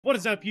What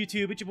is up,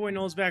 YouTube? It's your boy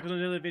Knowles back with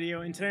another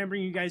video, and today I'm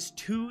bringing you guys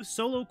two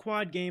solo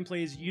quad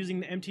gameplays using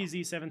the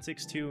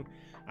MTZ-762.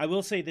 I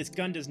will say this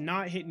gun does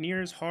not hit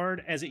near as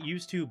hard as it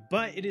used to,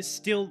 but it is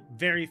still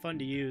very fun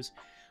to use.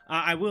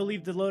 I will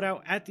leave the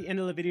loadout at the end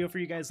of the video for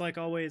you guys like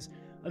always.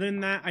 Other than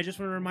that, I just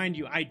want to remind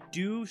you, I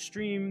do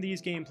stream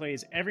these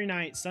gameplays every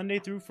night, Sunday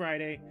through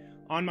Friday,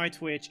 on my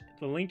Twitch.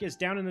 The link is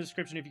down in the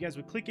description. If you guys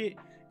would click it,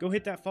 go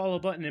hit that follow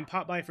button and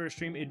pop by for a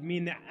stream. It'd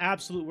mean the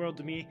absolute world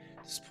to me.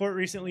 The support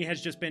recently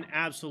has just been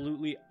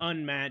absolutely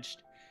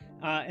unmatched.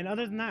 And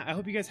other than that, I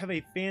hope you guys have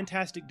a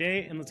fantastic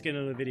day, and let's get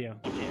into the video.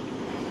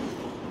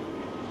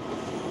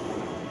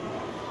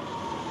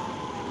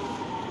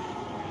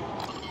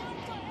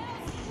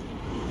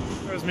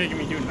 That was making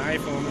me do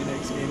knife only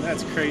next game.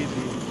 That's crazy. Do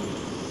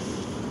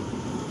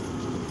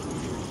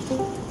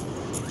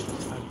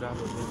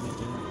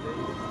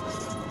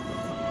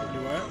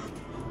what?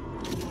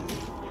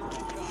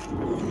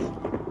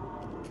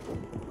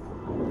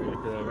 Ready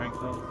for the rank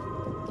though?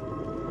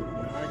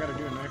 No, I gotta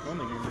do a knife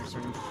only game next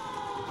turn.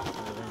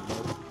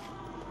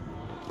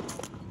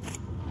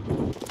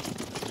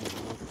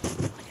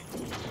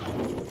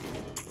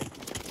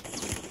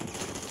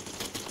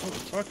 Oh,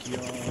 fuck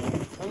y'all.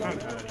 I'm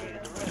out of here.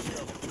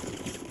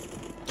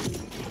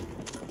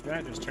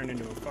 That just turned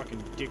into a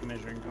fucking dick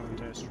measuring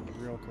contest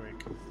real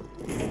quick.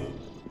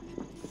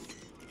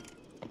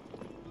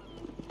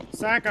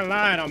 Sack a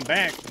light, I'm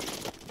back.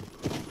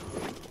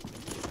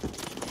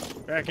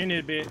 Back in it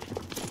a bit.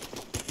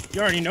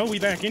 You already know we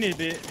back in it a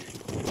bit.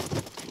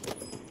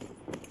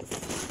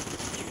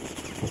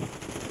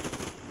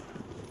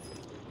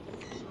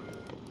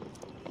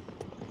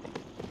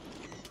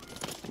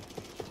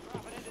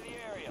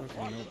 Okay,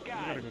 nope. We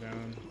gotta go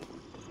down.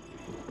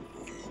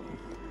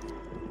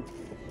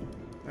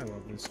 I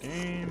love this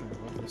game. I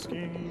love this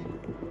game.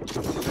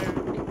 Spec.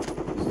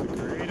 It's the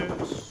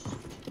greatest.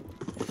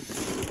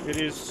 It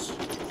is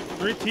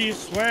pretty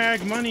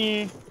swag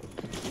money.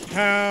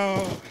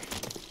 How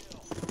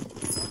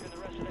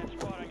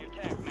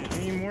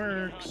game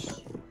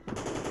works.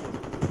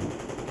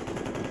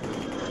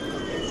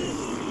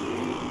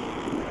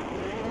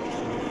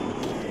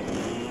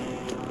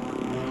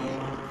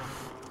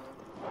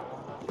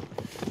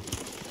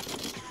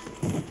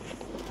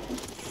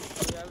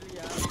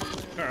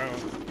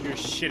 You're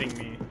shitting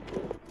me.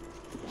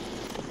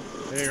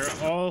 They're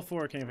all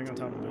four camping on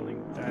top of the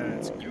building.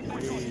 That's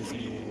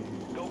crazy.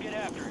 Go get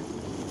after it.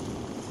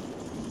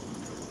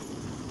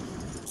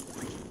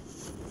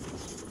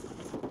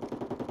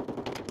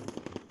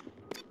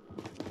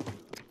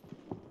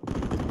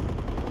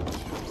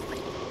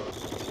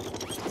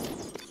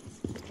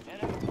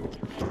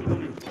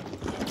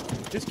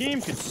 This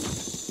game could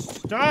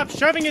stop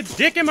shoving its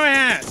dick in my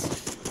ass.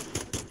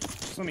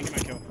 Just let me get my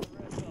kill.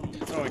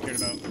 That's all I cared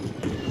about.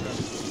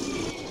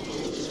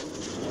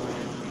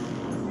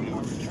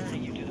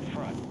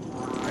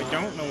 I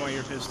don't know why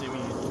you're pissed at me,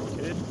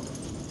 kid.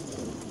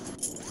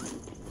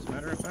 As a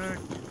matter of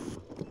fact.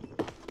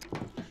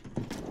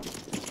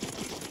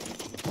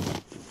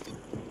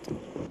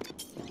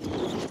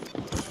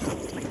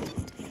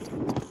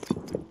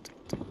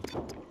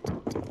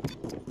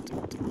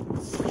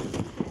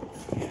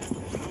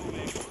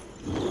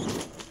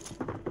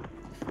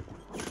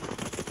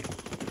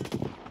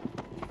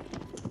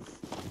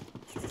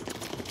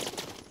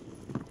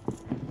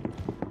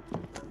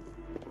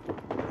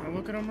 Oh,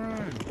 look at him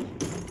run.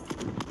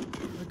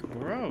 Like,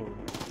 bro.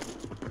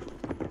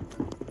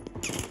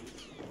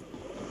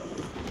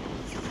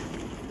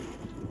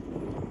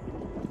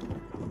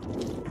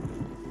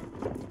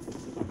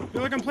 I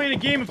feel like I'm playing a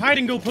game of hide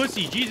and go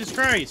pussy. Jesus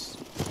Christ.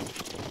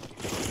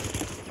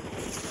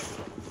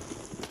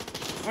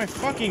 My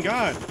fucking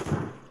god.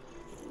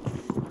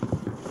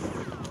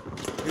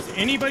 Is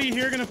anybody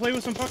here gonna play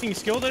with some fucking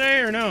skill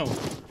today or no?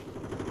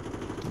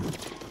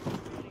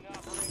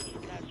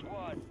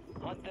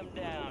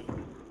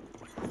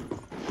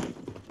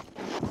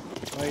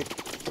 Like,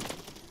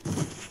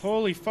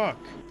 holy fuck.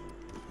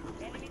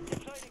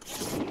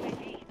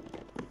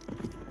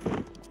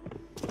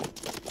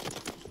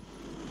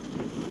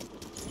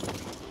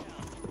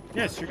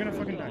 Yes, you're gonna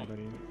fucking die,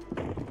 buddy.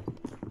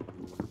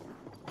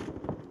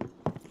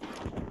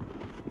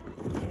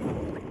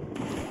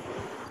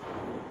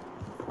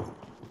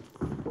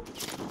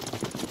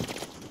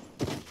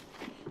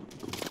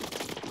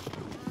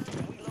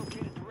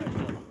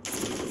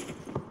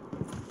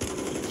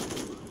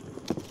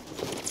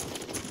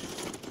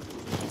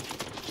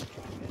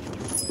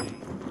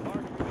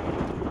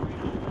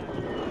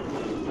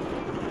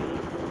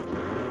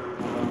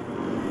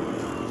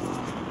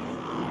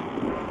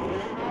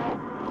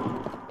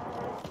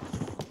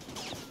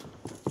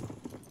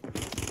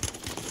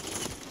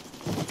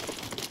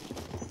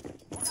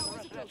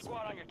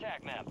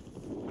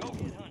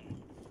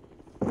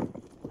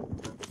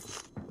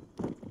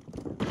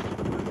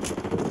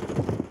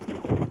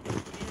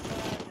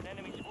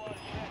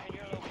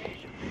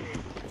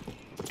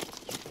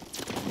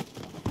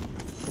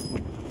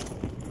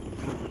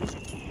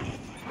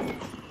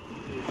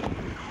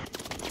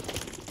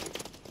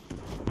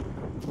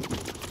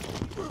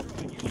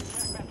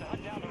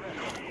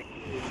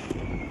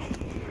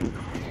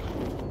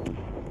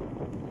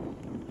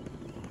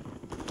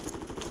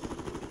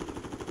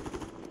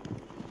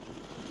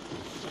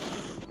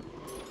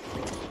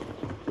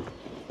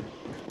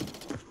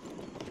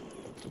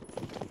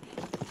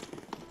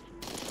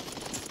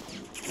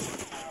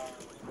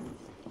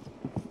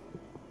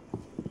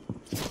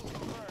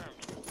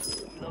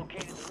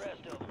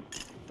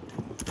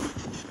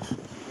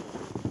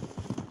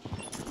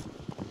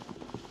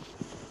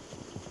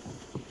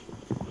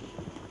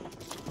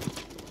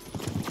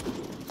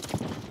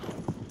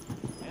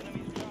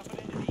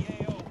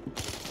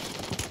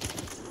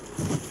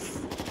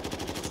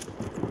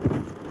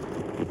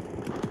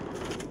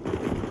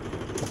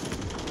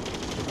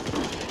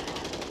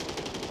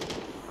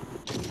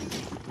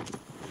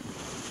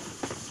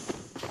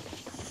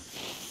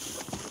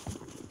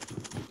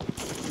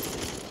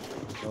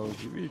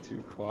 be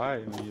too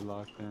quiet when you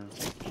locked in.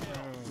 It's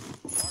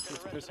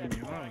pissing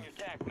me off.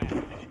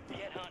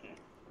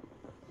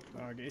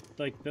 Dog,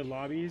 like the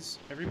lobbies,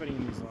 everybody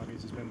in these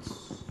lobbies has been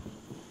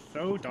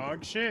so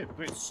dog shit,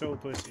 but so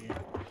pussy.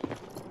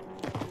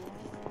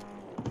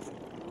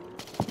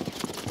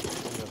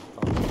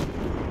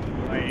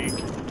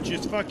 Like,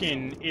 just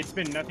fucking, it's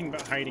been nothing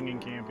but hiding and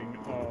camping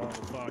all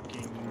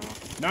fucking,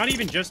 not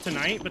even just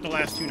tonight, but the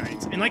last 2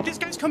 nights. And like, this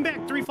guy's come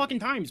back 3 fucking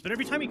times, but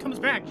every time he comes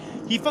back,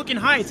 he fucking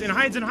hides and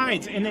hides and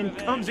hides, and then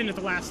comes in at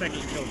the last second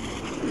and kills me.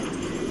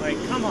 Like,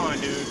 come on,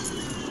 dude.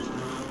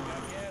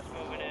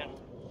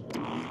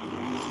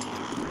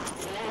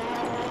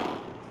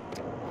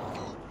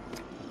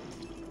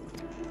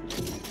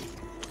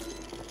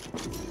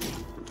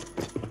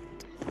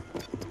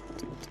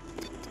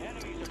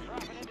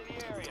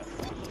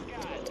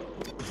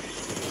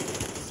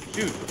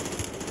 Dude.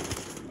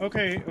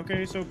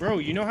 Okay, so bro,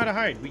 you know how to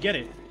hide. We get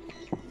it.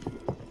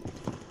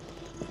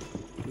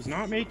 Does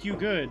not make you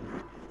good.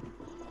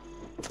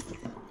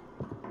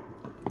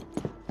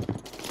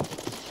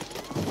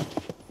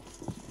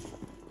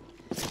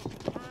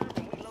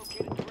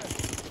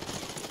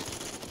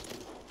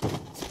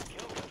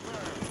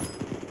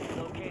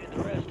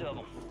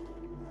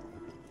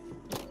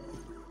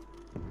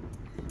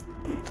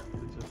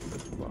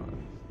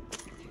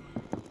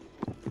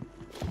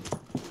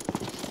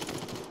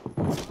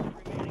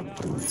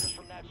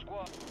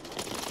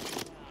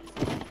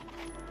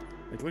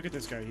 Like, look at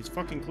this guy. He's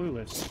fucking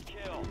clueless.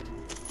 Kill.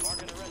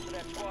 Marking the rest of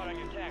that squad on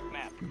your attack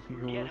map.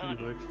 Get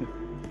hunting.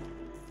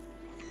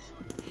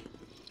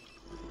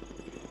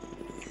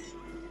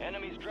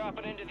 Enemies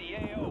dropping into the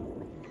AO.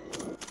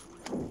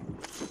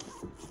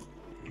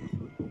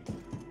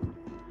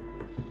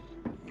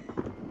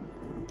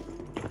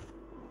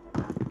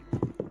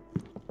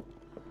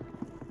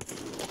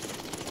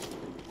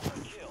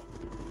 Kill.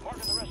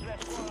 Marking the rest of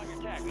that squad on your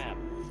attack map.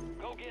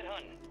 Go get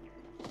hunting.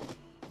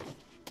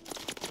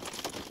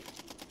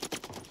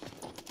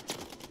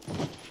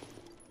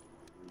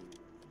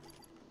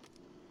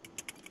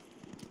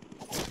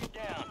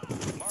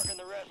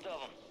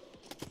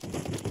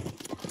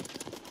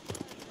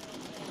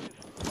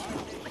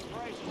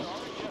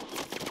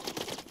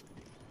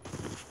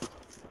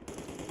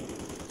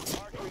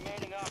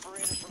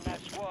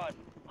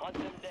 Hunt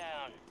them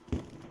down.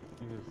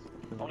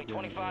 Only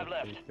 25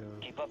 left.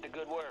 Keep up the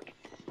good work.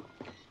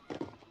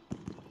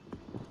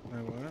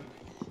 Wait, what?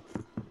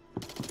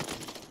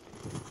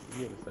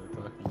 You gotta start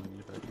talking when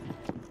you're talking.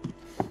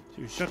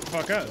 Dude, shut the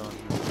fuck up.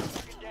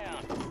 Get down.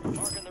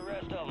 Marking the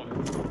rest of them.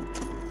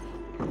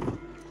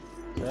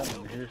 Yeah,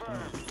 here's one.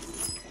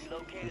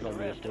 Located It's the gonna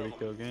be a rest of 40 them.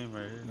 kill game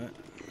right here.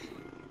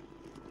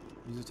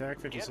 Use attack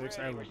 56.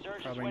 I would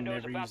probably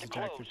never use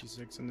attack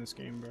 56 in this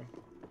game, bro.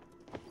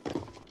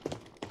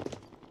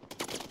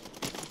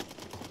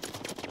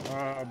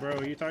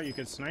 Bro, you thought you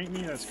could snipe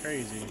me? That's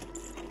crazy.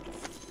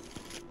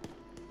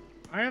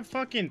 I have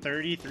fucking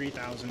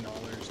 $33,000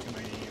 to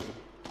my name.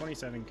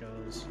 27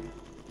 kills.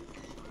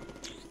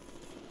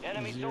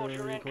 Enemy 0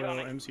 soldier recoil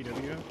incoming.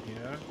 MCW.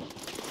 Yeah.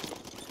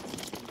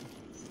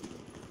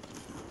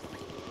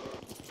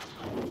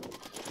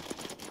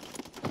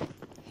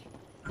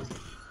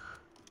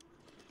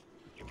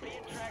 You're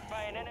being tracked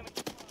by an enemy.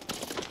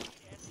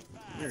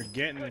 You're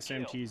getting this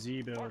Good kill.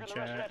 MTZ build, Marking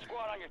the rest of chat. that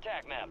squad on your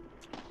attack map.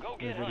 Go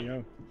Good get hunting.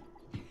 video.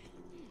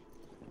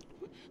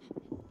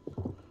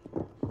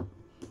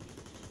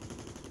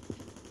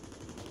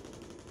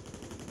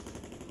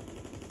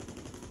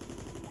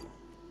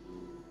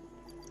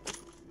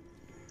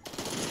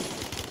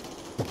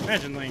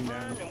 Imagine laying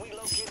down. And we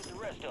located the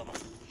rest of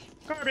them.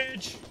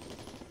 Garbage!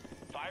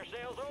 Fire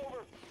sales over.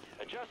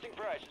 Adjusting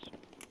prices.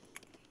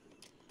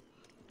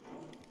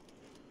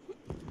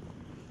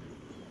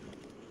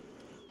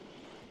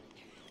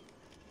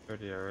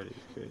 Already is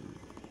crazy.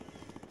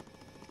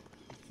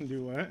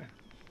 Do what?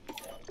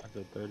 I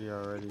said 30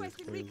 already is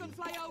crazy.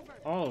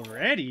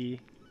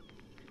 Already?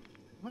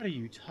 What are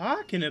you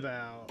talking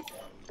about?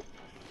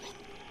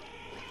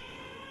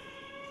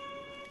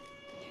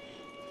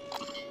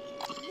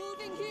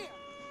 Moving here.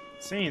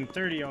 Saying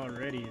 30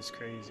 already is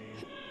crazy.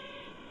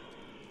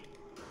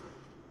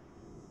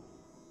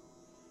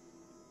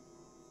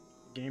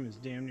 Game is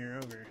damn near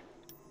over.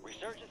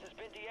 Resurgence has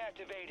been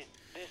deactivated.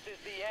 This is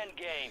the end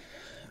game.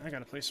 I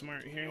gotta play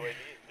smart here. UAV is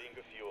being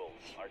refueled.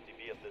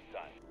 RTV at this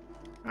time.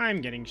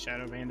 I'm getting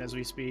shadow banned as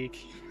we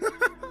speak.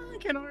 I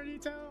can already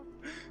tell.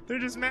 They're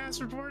just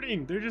mass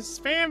reporting. They're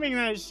just spamming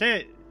that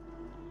shit.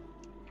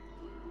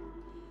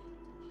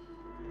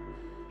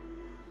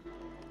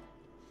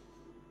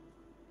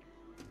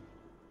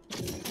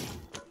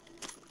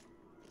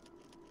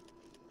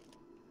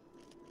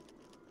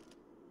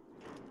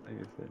 I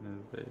guess sitting in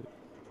his bed.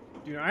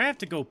 Dude, I have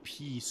to go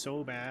pee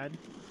so bad.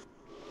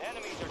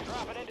 Enemies are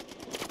dropping into.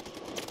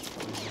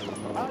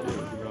 I don't know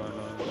what's going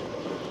on.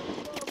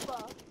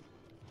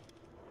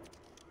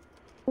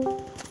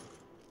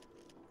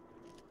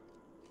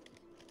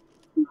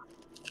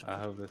 I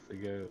hope that's the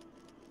goat.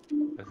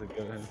 That's a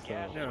good info.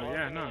 Yo,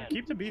 yeah, no.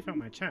 Keep the beef out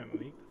my chat,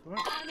 Malik. Fuck.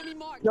 Enemy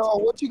marked. Yo,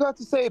 what you got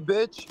to say,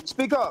 bitch?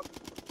 Speak up.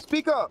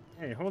 Speak up.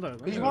 Hey, hold up. Let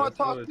Cause me you go. want to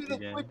talk Let's to do the it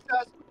again. Twitch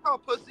chat. Speak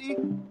up, pussy.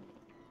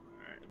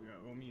 Alright,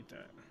 we'll mute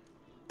that.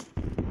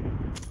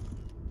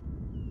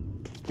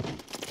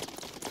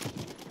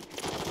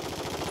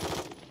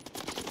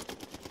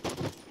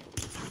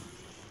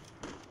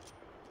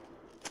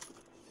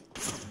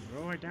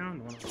 Roll right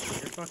down, one.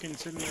 You're fucking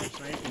sitting there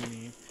sniping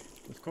me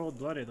with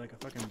cold-blooded like a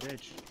fucking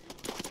bitch.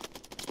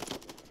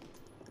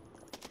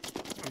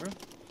 Come on, bro.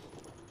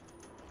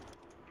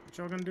 What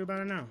y'all gonna do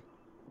about it now?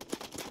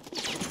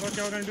 What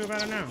y'all gonna do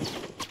about it now?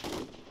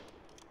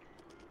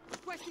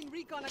 Requesting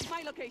recon at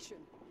my location.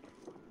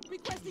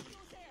 Requesting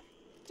close air.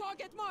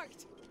 Target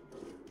marked.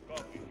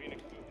 Copy.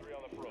 Phoenix 2-3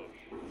 on approach.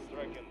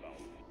 Strike inbound.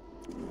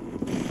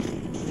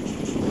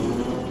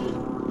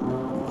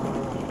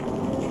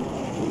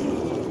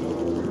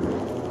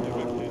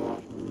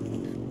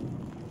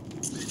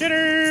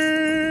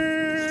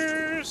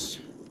 Jitters!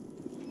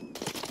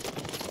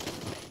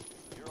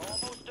 You're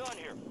almost done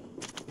here.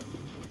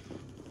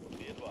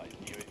 Be advised,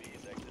 UAV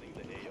is exiting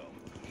the AO.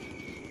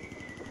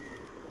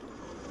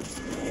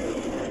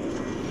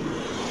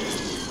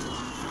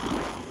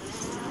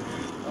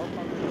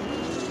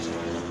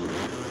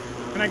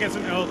 Can I get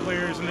some L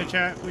players in the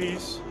chat,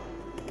 please?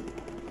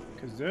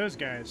 Because those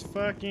guys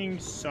fucking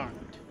sucked.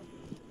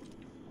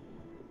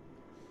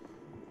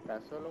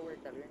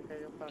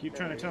 Keep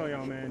trying to tell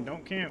y'all, man,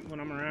 don't camp when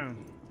I'm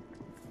around.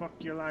 Fuck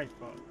your life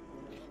up.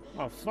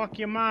 Oh, fuck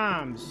your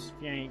moms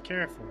if you ain't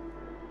careful. Know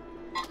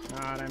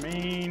what I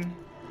mean?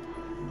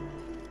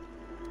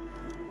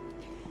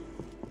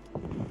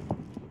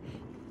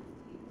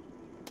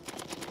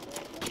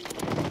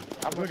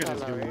 Look at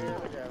this dude.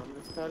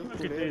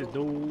 Look at this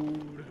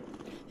dude.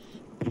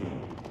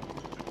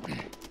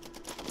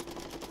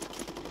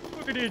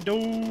 Look at this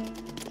dude.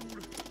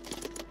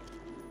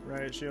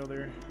 Riot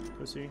shielder,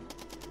 pussy.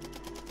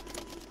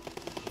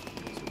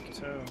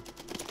 So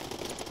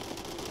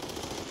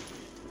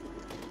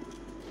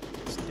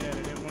it's dead.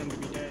 I didn't want him to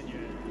be dead yet.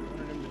 I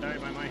wanted him to die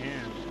by my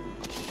hand.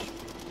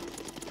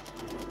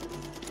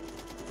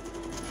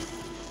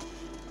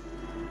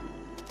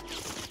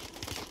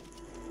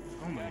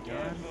 Oh my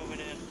god. Moving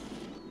in.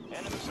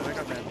 Enemy So I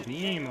got that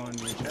beam on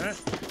me, chat.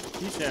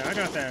 He said I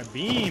got that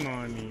beam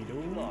on me,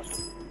 dude.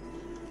 lost.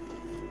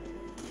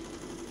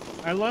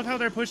 I love how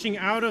they're pushing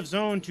out of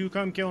zone to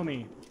come kill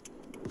me.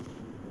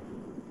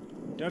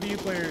 W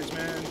players,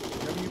 man.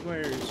 W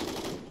players.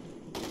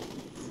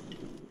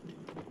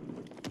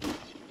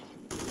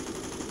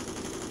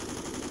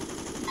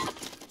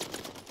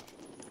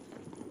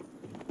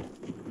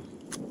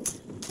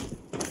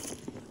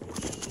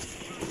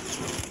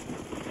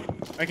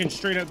 I can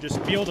straight up just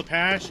feel the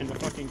passion to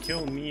fucking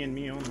kill me and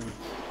me only.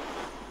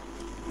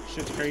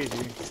 Shit's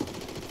crazy.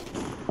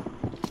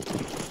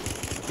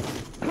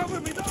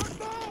 Cover me, dog.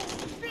 No.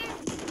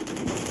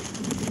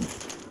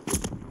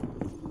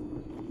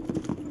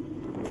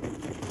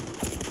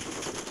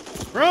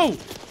 Bro,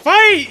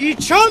 fight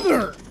each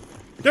other!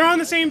 They're on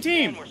the same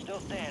team. And we're still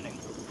standing.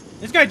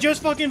 This guy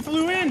just fucking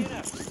flew in.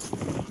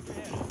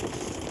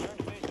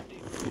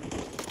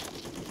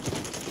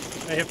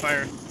 I hit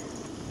fire.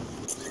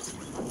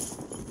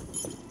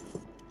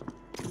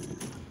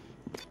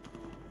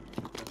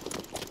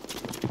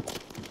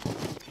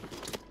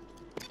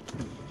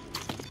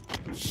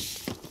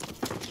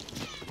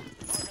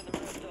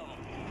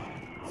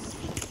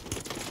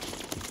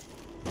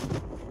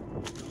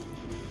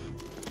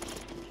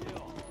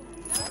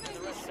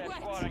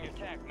 Squad on your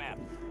attack map.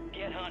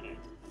 Get hunting.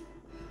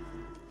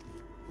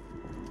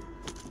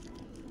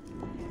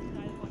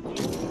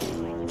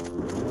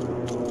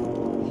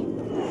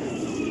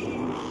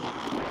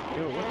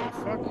 Yo, what the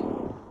fuck?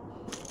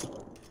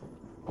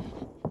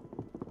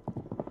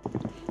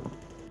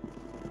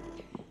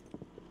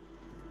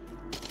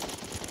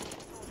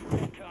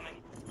 Coming.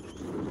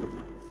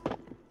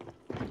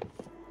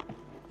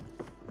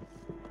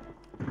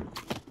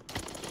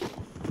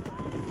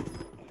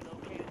 We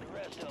located the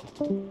rest of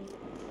them.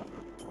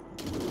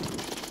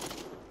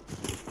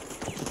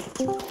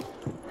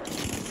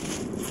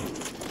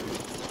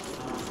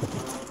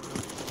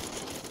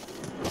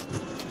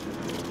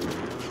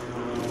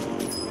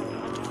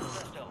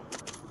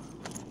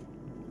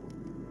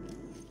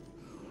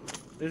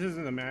 This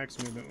isn't the max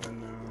movement one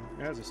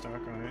though. It has a stock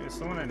on it. It's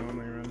the one I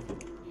normally run.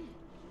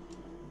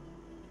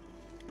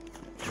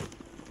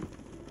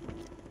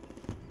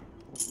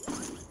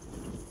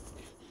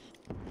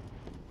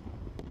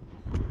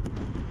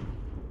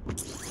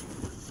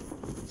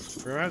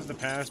 Bro has the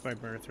pass by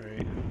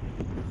birthright.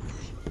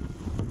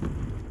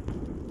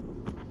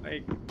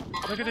 Like,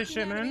 look at this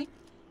shit, man.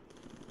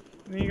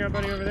 And then you got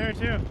buddy over there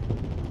too.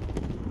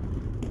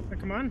 Like,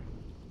 come on.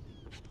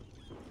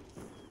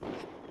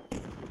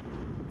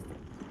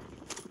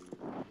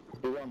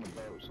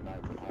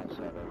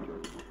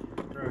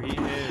 Bro, he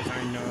is.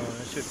 I know.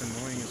 That shit's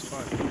annoying as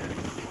fuck. Man.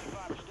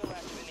 Still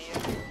active in the air.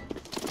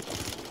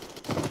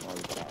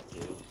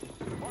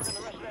 Marking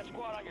the rest of that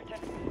squad on your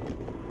attack.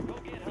 Go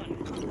get hunting.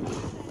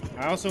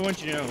 I also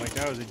want you to know, like,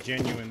 that was a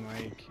genuine,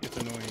 like, it's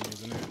annoying,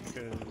 isn't it?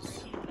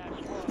 Because...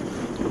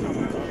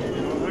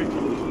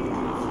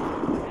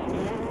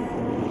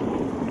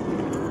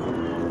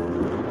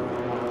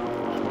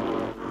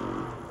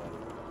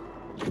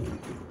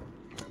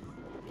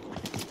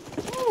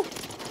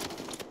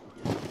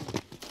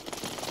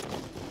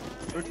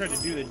 Bro tried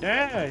to do the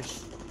dash.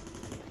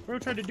 Bro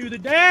tried to do the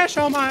dash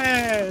on my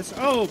ass.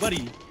 Oh,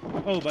 buddy.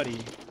 Oh, buddy.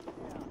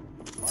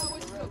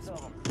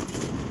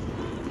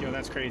 Yo,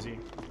 that's crazy.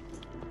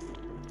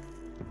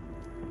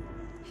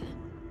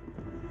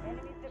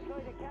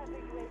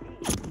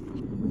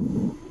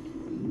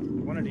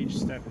 One at each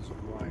step is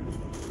wild.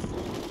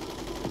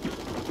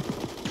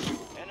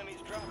 Enemies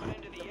dropping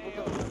into the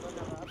AO.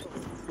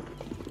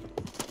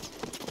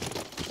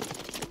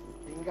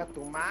 Venga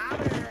tu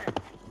madre!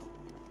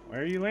 Why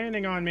are you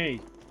landing on me?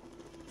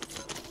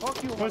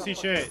 Fuck you, Pussy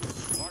shit.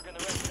 Marking the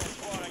rest of that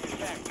squad on your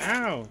attack map.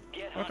 Ow.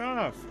 Get Fuck hunting.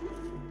 off.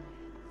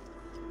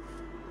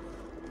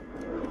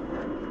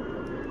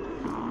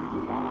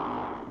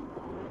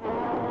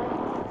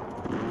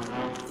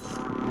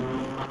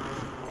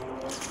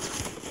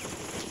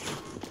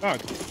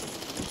 Fuck.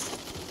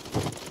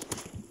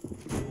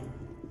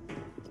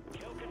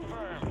 Kill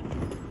confirmed.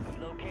 We've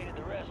located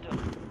the rest of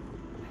them.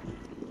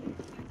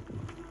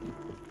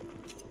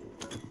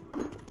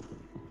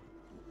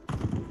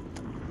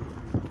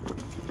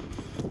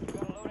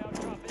 Got a loadout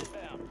drop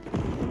inbound.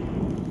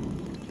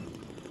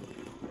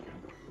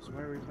 So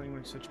why are we playing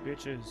like such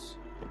bitches?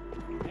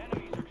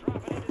 Enemies are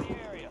dropping into the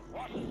area.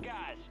 Watch the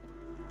skies.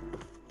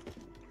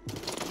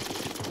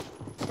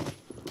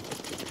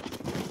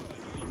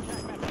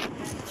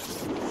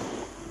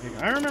 Like,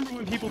 I remember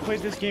when people played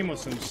this game with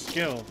some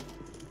skill.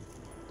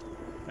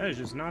 That is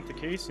just not the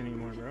case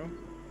anymore, bro.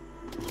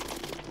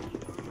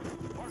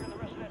 Marking the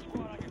rest of that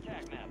squad on your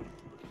attack map.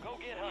 Go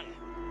get hunting.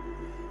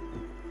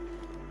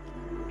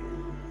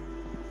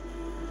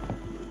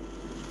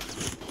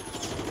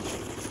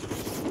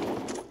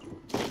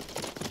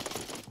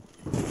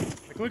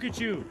 Like, look at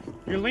you.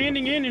 You're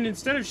landing in, and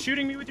instead of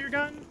shooting me with your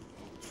gun,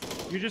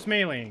 you're just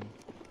meleeing.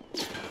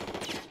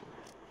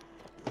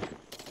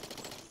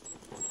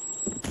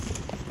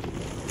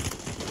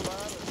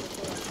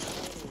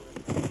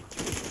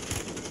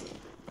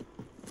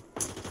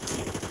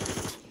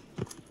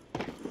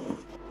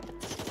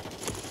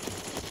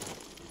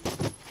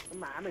 No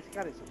mames,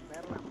 hija de su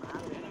perra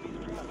madre. Enemies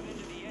dropping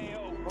into the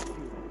AO. Fuck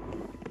you.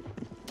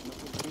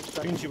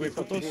 Pinche güey,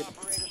 putos.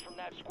 Operators from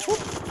that squad.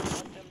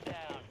 Hunt them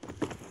down.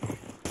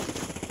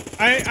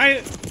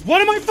 What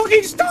am I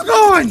fucking stuck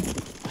on?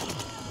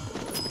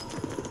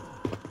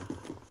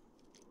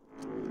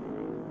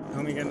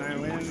 Only get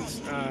 9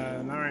 wins.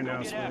 Not right now,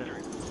 Get split after it.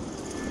 it.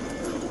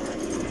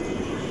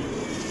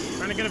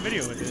 Trying to get a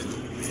video with it.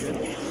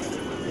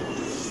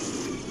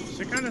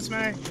 So kind of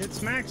smack. It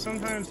smacks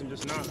sometimes and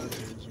just not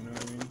others, you know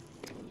what I mean?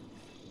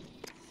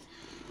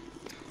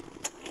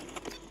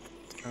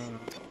 I don't know.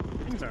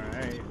 Things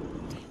alright.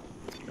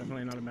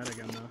 Definitely not a meta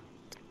gun though.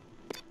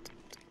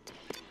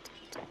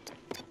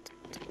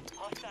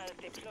 Hostiles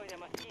deploy the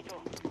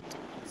mosquito.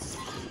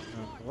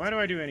 Oh, why do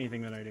I do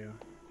anything that I do?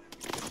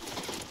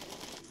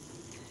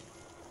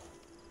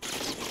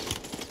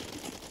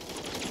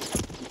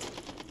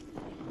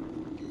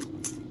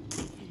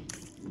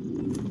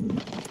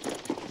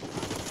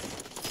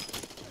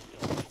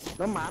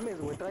 No mames,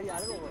 güey, trae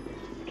algo, güey.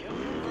 Kill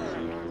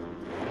confirmed.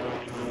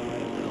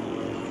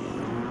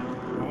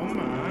 Oh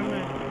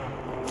mames.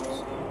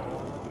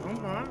 Oh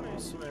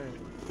mames, güey.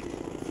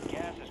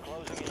 Gas is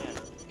closing in.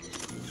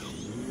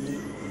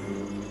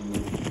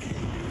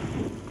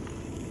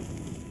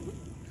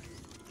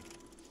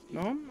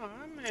 No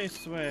mames,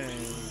 güey.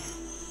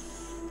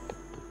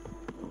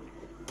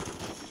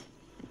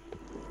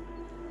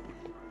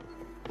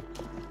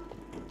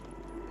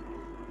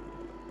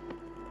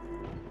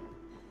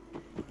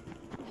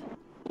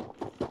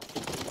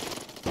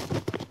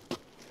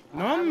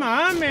 No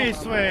mames,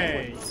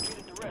 güey.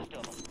 Located the rest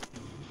of them.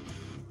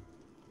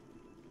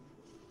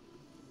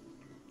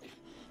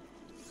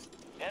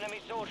 Enemy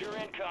soldier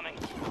incoming.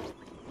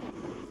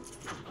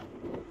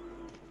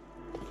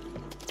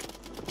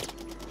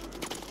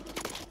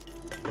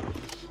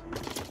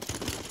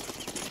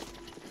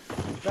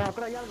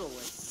 Trae algo,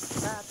 güey.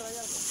 Trae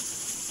algo.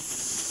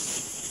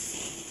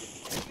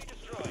 Enemy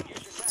destroyed.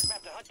 Use your attack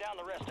map to hunt down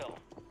the rest of them.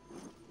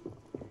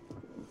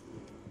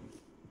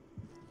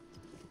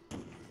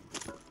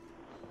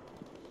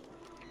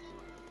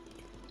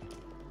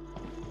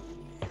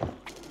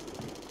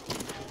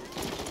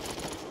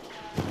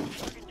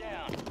 Mark it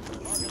down.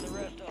 Marking the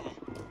rest of them.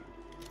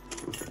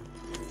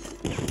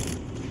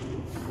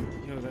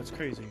 Yo, that's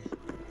crazy.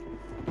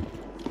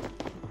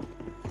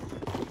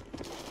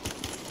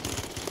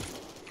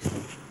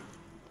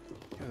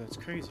 Yo, that's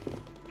crazy.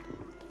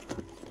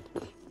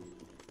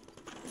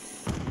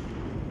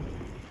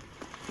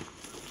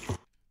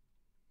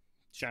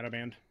 Shadow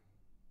band.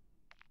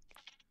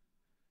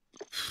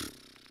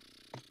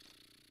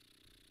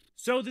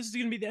 So this is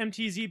going to be the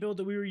MTZ build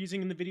that we were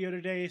using in the video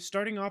today.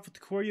 Starting off with the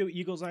Corio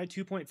Eagle's Eye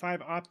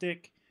 2.5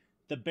 optic,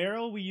 The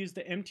barrel, we use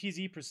the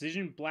MTZ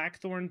Precision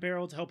Blackthorn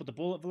barrel to help with the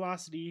bullet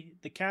velocity.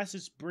 The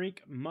Casus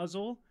Brake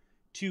muzzle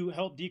to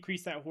help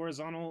decrease that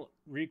horizontal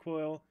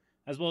recoil,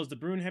 as well as the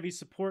Brune Heavy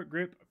support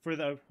grip for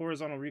the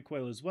horizontal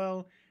recoil as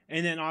well.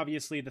 And then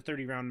obviously the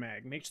 30-round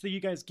mag. Make sure that you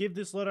guys give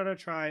this loadout a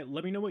try.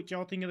 Let me know what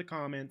y'all think in the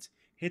comments.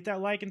 Hit that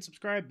like and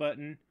subscribe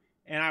button,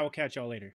 and I will catch y'all later.